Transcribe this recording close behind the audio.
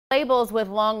Labels with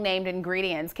long-named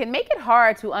ingredients can make it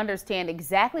hard to understand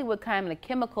exactly what kind of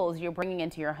chemicals you're bringing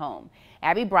into your home.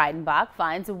 Abby Breidenbach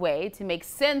finds a way to make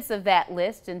sense of that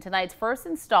list in tonight's first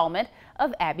installment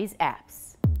of Abby's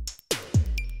Apps.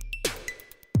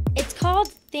 It's called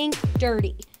Think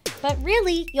Dirty, but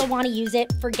really you'll want to use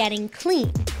it for getting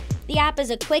clean. The app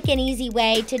is a quick and easy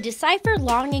way to decipher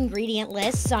long ingredient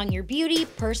lists on your beauty,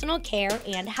 personal care,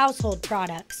 and household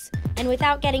products. And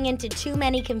without getting into too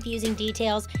many confusing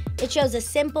details, it shows a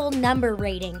simple number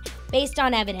rating based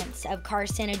on evidence of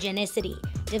carcinogenicity,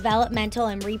 developmental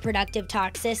and reproductive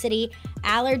toxicity,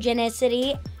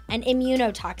 allergenicity, and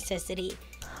immunotoxicity.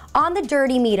 On the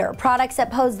Dirty Meter, products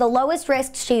that pose the lowest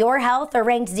risks to your health are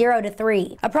ranked 0 to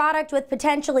 3. A product with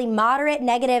potentially moderate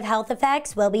negative health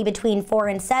effects will be between 4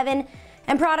 and 7,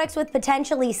 and products with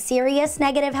potentially serious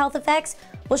negative health effects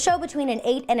will show between an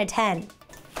 8 and a 10.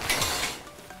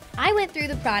 I went through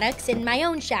the products in my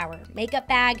own shower, makeup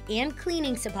bag, and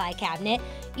cleaning supply cabinet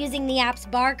using the app's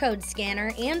barcode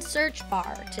scanner and search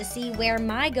bar to see where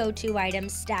my go-to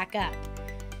items stack up.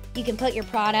 You can put your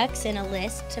products in a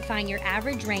list to find your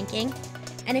average ranking,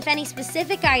 and if any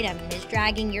specific item is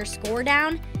dragging your score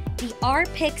down, the R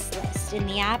Picks list in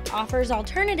the app offers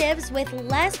alternatives with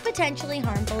less potentially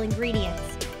harmful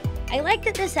ingredients. I like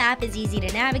that this app is easy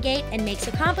to navigate and makes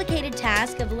a complicated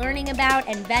task of learning about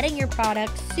and vetting your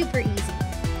products super easy.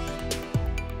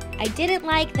 I didn't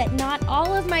like that not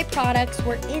all of my products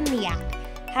were in the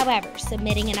app. However,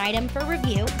 submitting an item for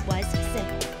review was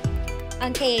simple.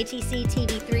 On KATC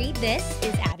TV3, this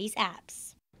is Abby's Apps.